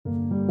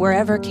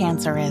Wherever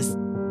cancer is,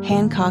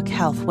 Hancock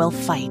Health will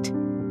fight.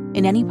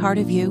 In any part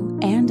of you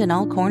and in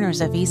all corners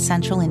of East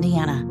Central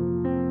Indiana.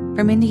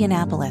 From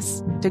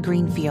Indianapolis to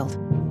Greenfield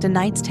to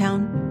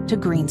Knightstown to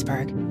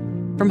Greensburg.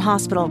 From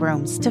hospital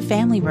rooms to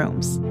family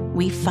rooms,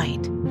 we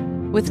fight.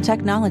 With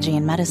technology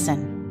and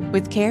medicine,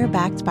 with care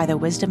backed by the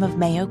wisdom of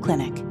Mayo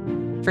Clinic.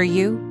 For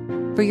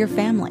you, for your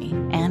family,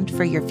 and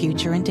for your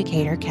future in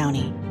Decatur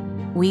County.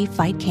 We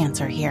fight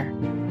cancer here.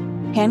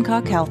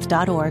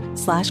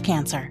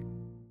 HancockHealth.org/cancer.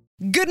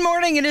 Good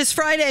morning. It is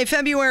Friday,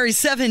 February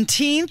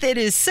 17th. It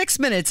is 6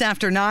 minutes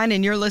after 9,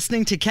 and you're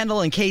listening to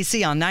Kendall and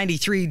Casey on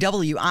 93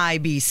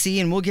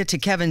 WIBC, and we'll get to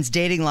Kevin's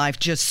dating life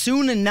just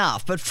soon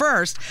enough. But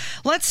first,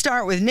 let's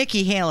start with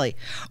Nikki Haley,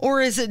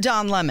 or is it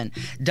Don Lemon?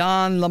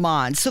 Don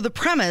Lemon. So the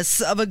premise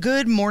of a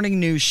good morning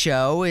news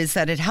show is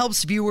that it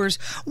helps viewers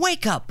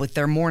wake up with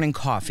their morning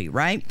coffee,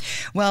 right?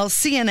 Well,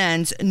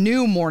 CNN's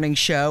new morning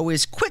show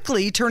is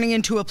quickly turning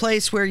into a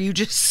place where you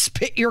just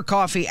spit your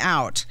coffee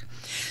out.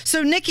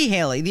 So Nikki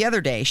Haley, the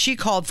other day, she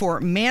called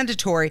for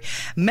mandatory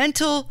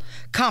mental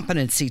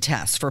competency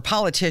tests for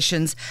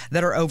politicians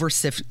that are over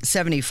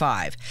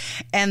 75.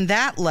 And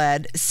that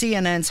led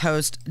CNN's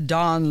host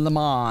Don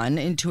Lemon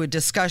into a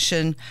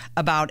discussion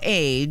about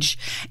age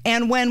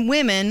and when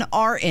women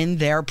are in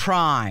their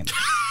prime.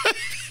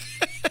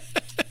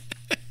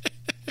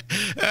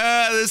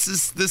 This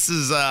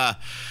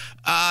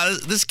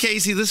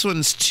Casey, this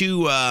one's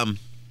too,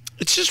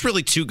 it's just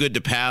really too good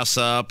to pass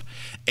up.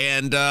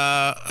 And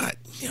I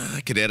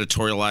could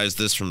editorialize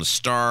this from the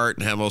start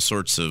and have all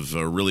sorts of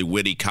really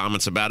witty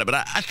comments about it. But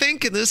I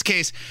think in this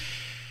case,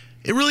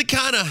 it really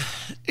kind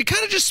of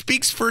just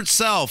speaks for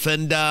itself.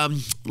 And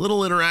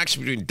little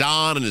interaction between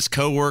Don and his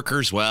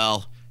coworkers.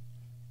 Well,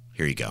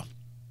 here you go.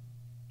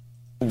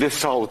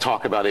 This whole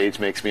talk about age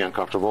makes me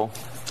uncomfortable.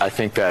 I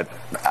think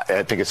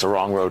it's the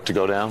wrong road to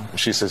go down.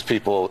 She says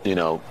people,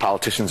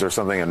 politicians or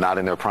something are not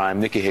in their prime.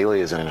 Nikki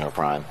Haley isn't in her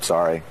prime.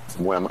 Sorry.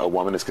 When a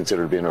woman is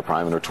considered to be in her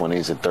prime in her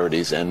 20s and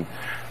 30s and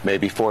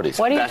maybe 40s.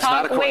 What are you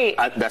talking? Wait.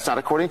 That's not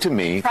according to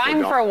me.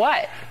 Prime for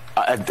what?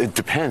 It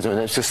depends. I mean,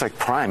 it's just like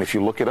prime. If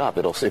you look it up,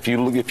 it'll say, if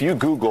you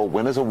Google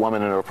when is a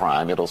woman in her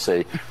prime, it'll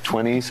say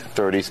 20s,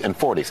 30s, and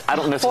 40s. I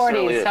don't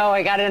necessarily. 40s. Oh,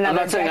 I got another. I'm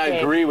not saying decade. I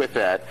agree with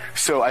that.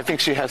 So I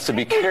think she has to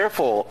be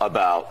careful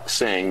about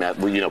saying that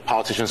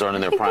politicians aren't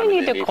in their prime.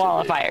 You need to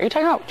qualify. Are you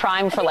talking about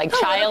prime for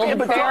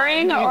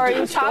childbearing, or are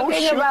you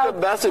talking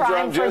about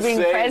prime for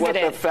being president? What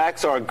the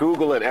facts are.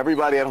 Google it.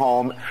 Everybody at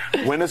home.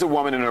 When is a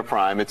woman in her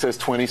prime? It says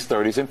 20s,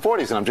 30s, and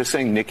 40s. And I'm just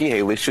saying Nikki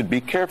Haley should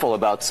be careful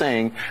about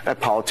saying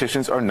that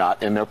politicians are not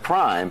in their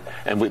prime,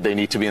 and they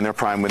need to be in their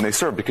prime when they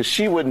serve, because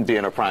she wouldn't be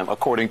in her prime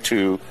according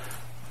to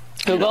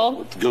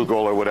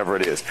Google or whatever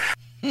it is.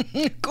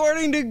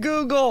 According to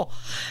Google.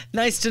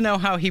 Nice to know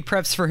how he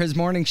preps for his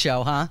morning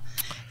show, huh?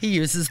 He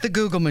uses the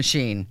Google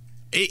machine.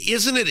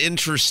 Isn't it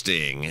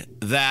interesting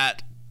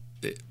that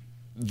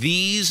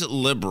these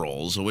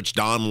liberals, which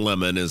Don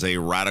Lemon is a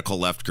radical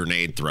left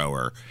grenade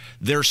thrower,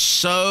 they're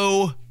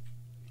so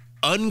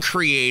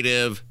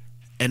uncreative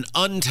and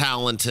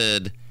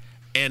untalented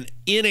and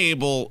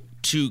unable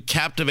to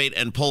captivate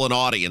and pull an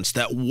audience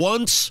that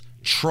once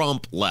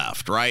Trump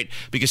left, right?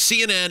 Because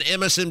CNN,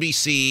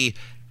 MSNBC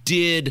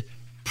did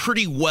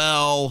pretty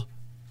well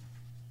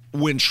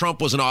when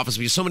Trump was in office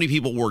because so many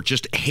people were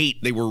just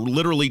they were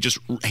literally just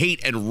hate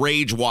and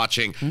rage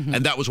watching,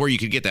 and that was where you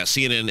could get that,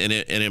 CNN and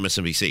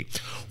MSNBC.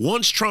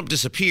 Once Trump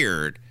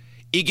disappeared,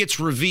 it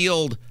gets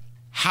revealed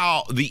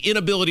how the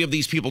inability of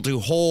these people to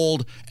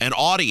hold an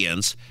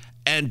audience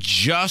and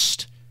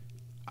just,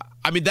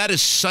 that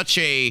is such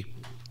a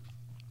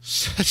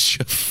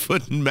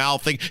foot and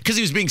mouth thing because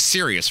he was being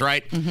serious,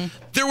 right?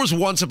 There was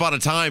once upon a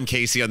time,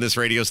 Casey, on this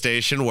radio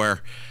station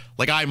where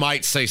I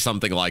might say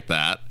something like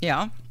that.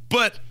 Yeah.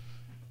 But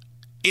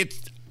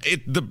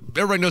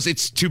everybody knows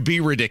it's to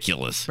be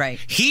ridiculous. Right.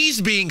 He's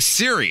being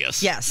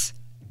serious. Yes.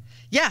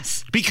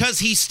 Because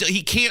he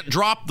can't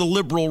drop the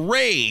liberal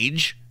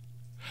rage,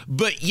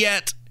 but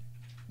yet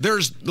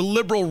there's the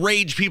liberal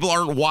rage people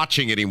aren't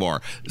watching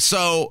anymore.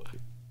 So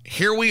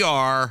here we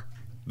are.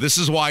 This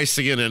is why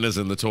CNN is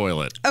in the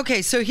toilet.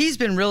 Okay, so he's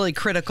been really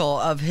critical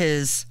of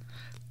his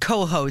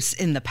co-hosts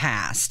in the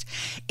past.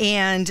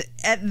 And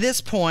at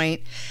this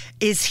point,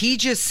 is he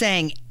just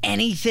saying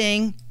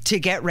anything to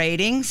get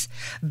ratings?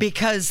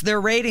 Because their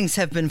ratings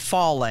have been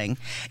falling.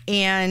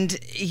 And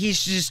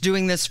he's just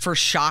doing this for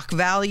shock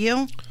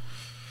value?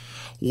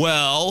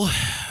 Well,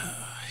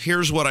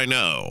 here's what I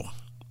know.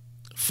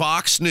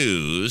 Fox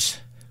News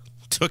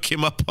took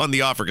him up on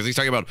the offer because he's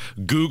talking about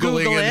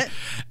Googling it.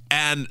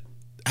 And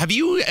have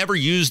you ever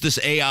used this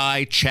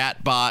AI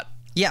chatbot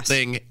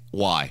thing?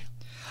 Why?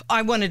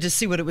 I wanted to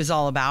see what it was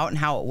all about and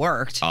how it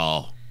worked.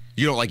 Oh,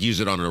 you don't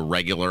use it on a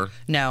regular?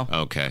 No.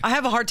 Okay. I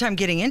have a hard time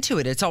getting into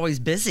it. It's always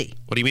busy.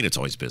 What do you mean it's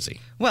always busy?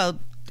 Well,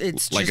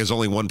 it's there's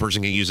only one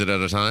person can use it at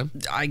a time?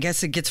 I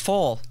guess it gets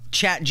full.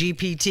 Chat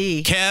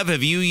GPT. Kev,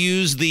 have you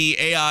used the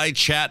AI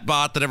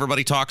chatbot that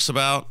everybody talks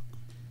about?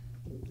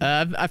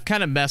 I've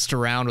kind of messed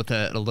around with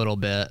it a little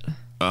bit.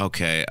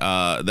 Okay,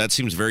 that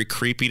seems very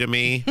creepy to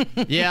me.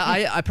 Yeah,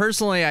 I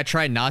personally, I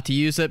try not to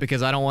use it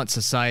because I don't want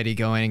society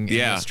going in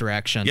this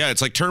direction. Yeah,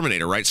 it's like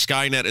Terminator, right?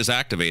 Skynet is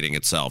activating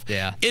itself.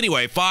 Yeah.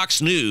 Anyway,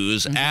 Fox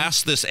News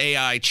asked this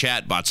AI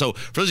chatbot. So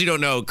for those of you who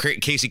don't know,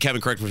 Casey,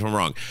 Kevin, correct me if I'm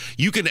wrong.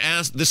 You can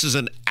ask, this is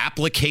an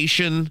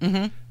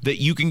application that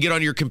you can get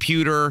on your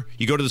computer.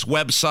 You go to this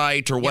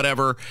website or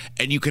whatever,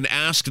 and you can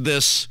ask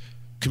this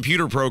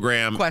computer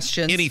program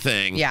questions,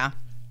 anything. Yeah.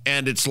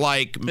 And it's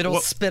like it'll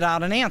spit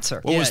out an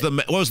answer. What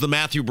was the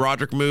Matthew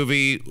Broderick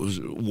movie? It was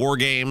War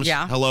Games.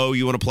 Yeah. Hello,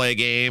 you want to play a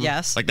game?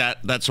 Yes. Like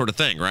that sort of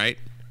thing, right?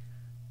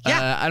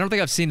 Yeah. I don't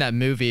think I've seen that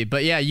movie,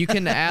 but yeah, you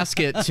can ask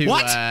it to.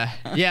 What?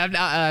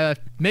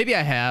 Maybe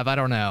I have. I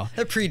don't know.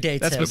 It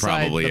predates That's him.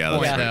 beside Probably, the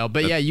point, that's though. right.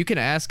 But yeah, you can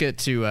ask it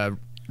to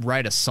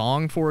write a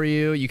song for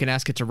you. You can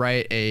ask it to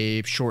write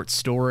a short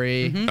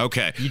story.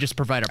 Okay. You just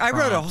provide a I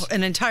prompt. wrote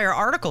an entire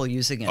article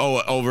using it.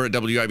 Oh, over at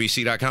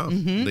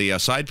WIBC.com, the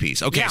side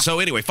piece. Okay, so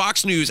anyway,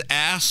 Fox News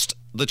asked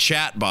the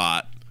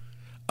chatbot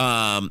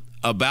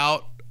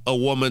about a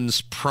woman's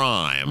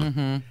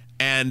prime.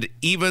 And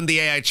even the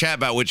AI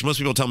chatbot, which most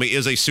people tell me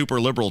is a super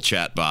liberal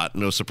chatbot,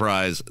 no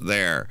surprise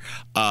there.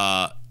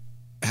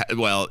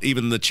 Well,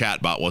 even the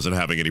chatbot wasn't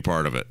having any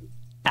part of it.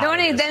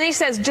 Then he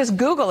says, just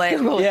Google it.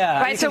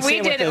 Yeah. Right. So we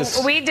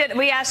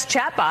asked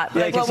chatbot.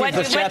 Yeah, well, what do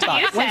you say?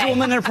 When's a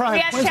woman in her prime? We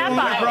asked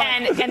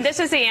chatbot, and this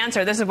is the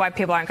answer. This is why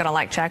people aren't going to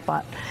like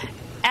chatbot.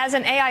 As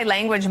an AI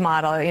language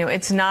model,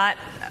 it's not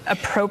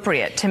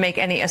appropriate to make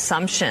any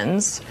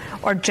assumptions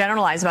or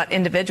generalize about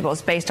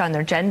individuals based on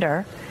their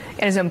gender.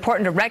 It is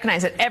important to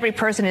recognize that every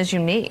person is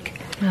unique.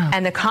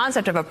 And the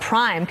concept of a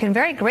prime can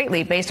vary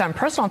greatly based on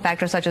personal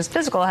factors such as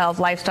physical health,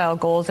 lifestyle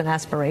goals, and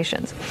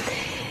aspirations.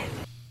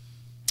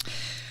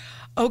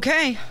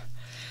 Okay.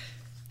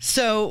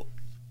 So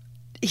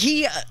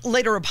he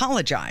later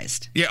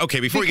apologized. Yeah, okay,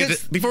 before we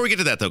get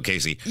to that though,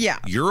 Casey. Yeah.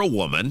 You're a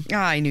woman.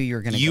 I knew you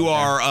were going to You go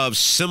are there. of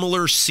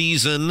similar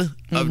season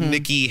of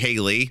Nikki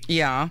Haley.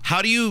 Yeah.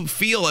 How do you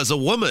feel as a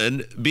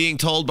woman being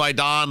told by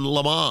Don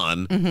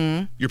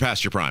Lemon you're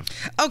past your prime?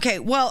 Okay,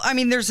 well, I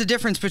mean, there's a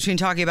difference between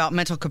talking about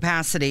mental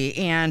capacity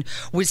and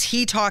was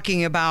he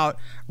talking about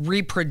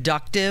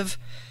reproductive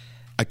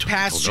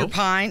past your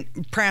prime?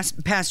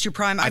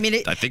 I mean,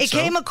 it think so.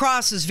 came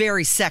across as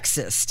very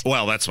sexist.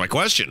 Well, that's my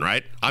question,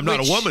 right? I'm not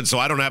a woman, so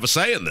I don't have a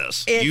say in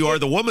this. You are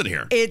the woman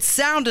here. It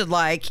sounded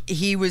like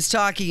he was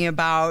talking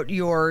about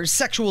your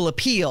sexual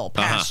appeal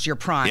past your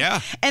prime.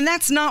 Yeah. And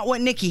that's not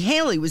what Nikki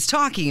Haley was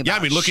talking about. Yeah,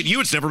 I mean, look at you.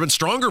 It's never been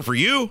stronger for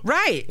you.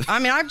 Right. I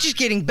mean, I'm just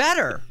getting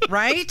better,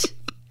 right?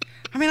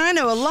 I mean, I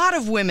know a lot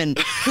of women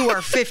who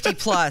are 50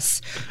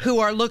 plus who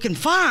are looking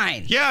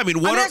fine. Yeah, I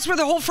mean, that's where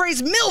the whole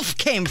phrase MILF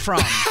came from.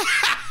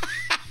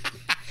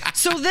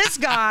 So this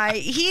guy,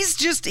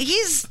 he's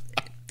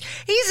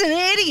an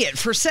idiot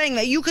for saying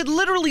that. You could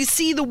literally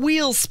see the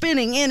wheels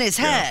spinning in his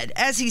head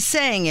as he's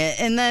saying it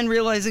and then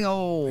realizing,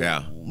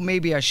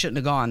 maybe I shouldn't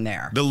have gone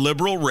there. The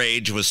liberal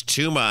rage was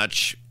too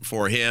much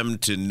for him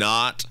to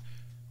not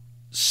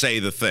say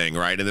the thing,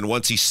 right? And then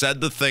once he said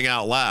the thing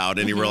out loud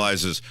and he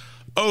realizes,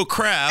 oh,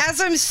 crap. As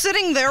I'm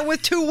sitting there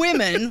with two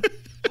women,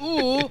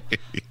 ooh,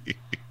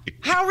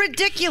 how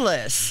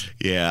ridiculous.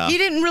 Yeah. He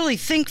didn't really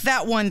think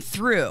that one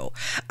through.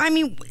 I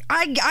mean,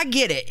 I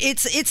get it.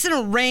 It's an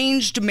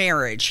arranged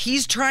marriage.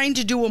 He's trying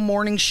to do a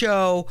morning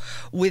show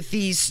with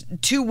these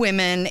two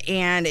women,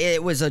 and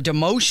it was a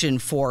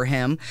demotion for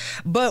him.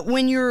 But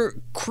when you're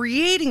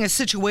creating a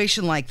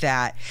situation like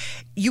that,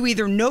 you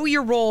either know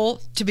your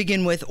role to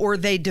begin with or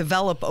they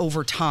develop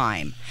over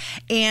time.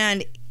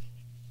 And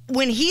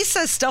when he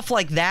says stuff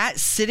like that,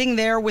 sitting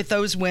there with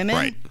those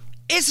women,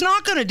 it's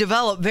not going to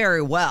develop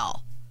very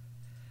well.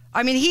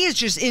 I mean, he is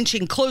just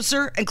inching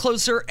closer and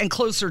closer and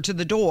closer to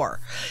the door.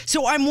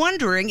 So I'm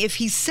wondering if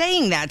he's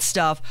saying that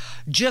stuff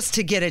just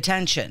to get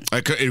attention.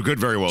 It could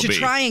very well be. To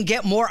try and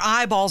get more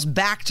eyeballs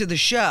back to the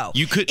show.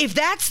 If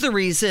that's the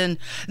reason,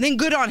 then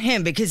good on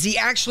him because he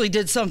actually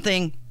did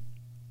something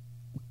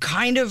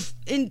kind of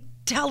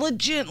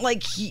intelligent.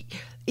 Like he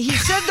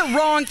said the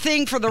wrong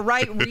thing for the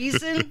right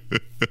reason,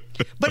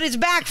 but it's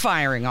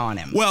backfiring on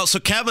him. Well, so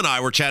Kev and I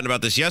were chatting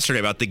about this yesterday,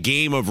 about the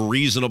game of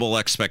reasonable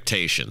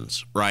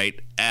expectations, right?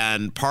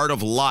 And part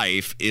of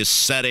life is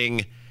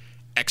setting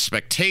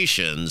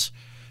expectations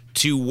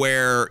to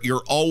where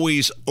you're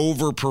always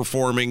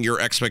overperforming your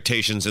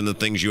expectations in the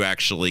things you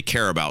actually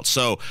care about.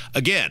 So,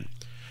 again,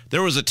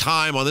 there was a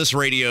time on this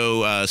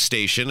radio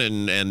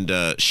station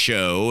and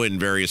show in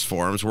various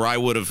forums where I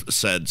would have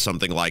said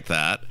something like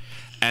that,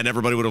 and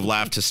everybody would have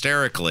laughed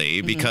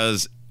hysterically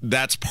because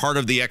that's part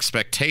of the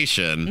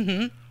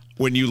expectation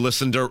when you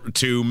listen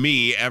to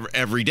me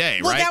every day,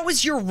 right? Well, that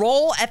was your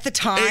role at the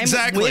time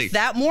with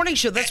that morning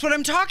show. That's what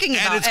I'm talking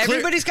about.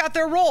 Everybody's got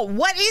their role.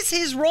 What is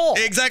his role?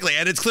 Exactly.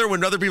 And it's clear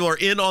when other people are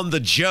in on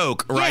the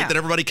joke, right, that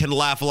everybody can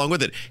laugh along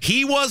with it.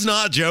 He was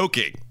not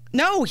joking.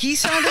 No, he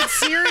sounded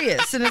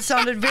serious, and it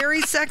sounded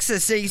very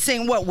sexist. So he's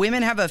saying, what,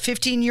 women have a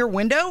 15-year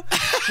window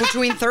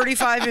between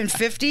 35 and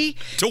 50?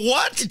 To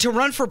what? To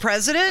run for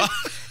president?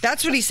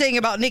 That's what he's saying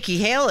about Nikki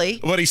Haley.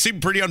 But he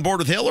seemed pretty on board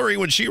with Hillary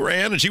when she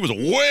ran, and she was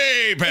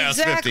way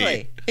past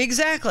 50.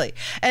 Exactly.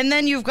 And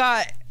then you've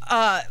got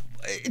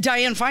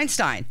Dianne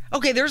Feinstein.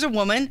 Okay, there's a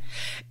woman.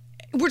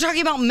 We're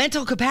talking about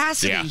mental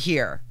capacity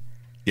here.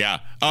 Yeah.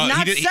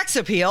 Not sex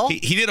appeal.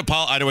 He did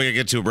apologize. I don't want to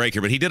get to a break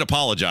here, but he did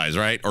apologize,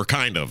 right? Or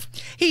kind of.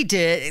 He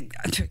did.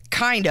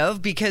 Kind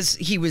of, because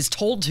he was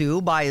told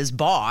to by his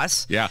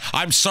boss. Yeah.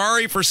 I'm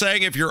sorry for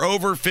saying if you're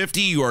over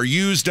 50, you are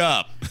used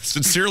up.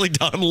 Sincerely,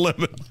 Don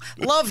Lemon.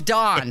 Love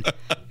Don.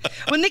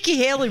 When Nikki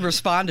Haley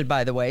responded,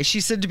 by the way,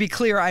 she said, to be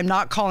clear, I'm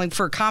not calling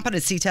for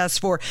competency tests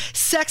for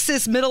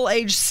sexist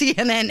middle-aged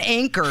CNN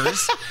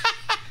anchors.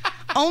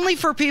 Only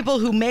for people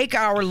who make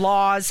our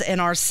laws and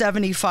are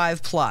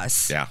 75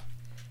 plus. Yeah.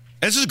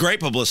 This is great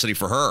publicity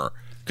for her.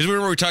 Because we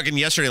were talking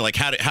yesterday, like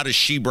how does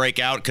she break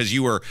out? Because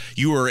you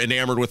were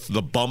enamored with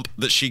the bump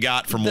that she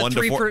got from 1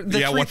 to 4. The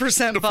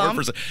 3% bump.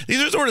 4%.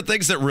 These are the sort of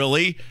things that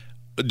really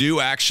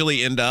do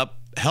actually end up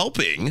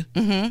helping.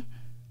 Mm-hmm.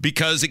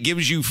 Because it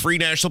gives you free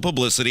national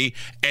publicity,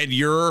 and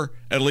you're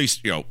at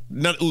least,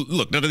 none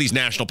of these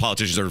national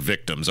politicians are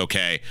victims,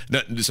 okay?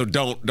 So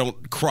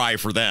don't cry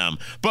for them.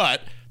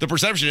 But the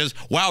perception is,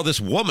 wow,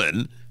 this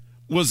woman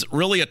was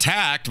really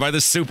attacked by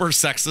this super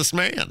sexist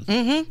man.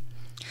 Mm-hmm.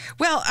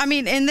 Well, I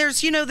mean, and there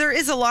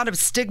is a lot of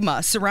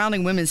stigma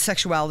surrounding women's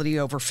sexuality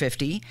over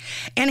 50,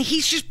 and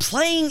he's just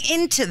playing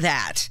into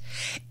that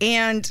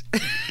and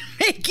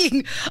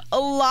making a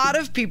lot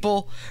of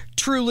people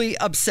truly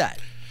upset.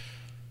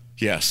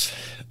 Yes.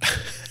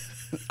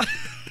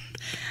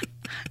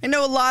 I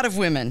know a lot of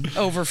women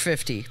over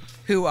 50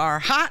 who are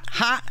hot,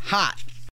 hot, hot.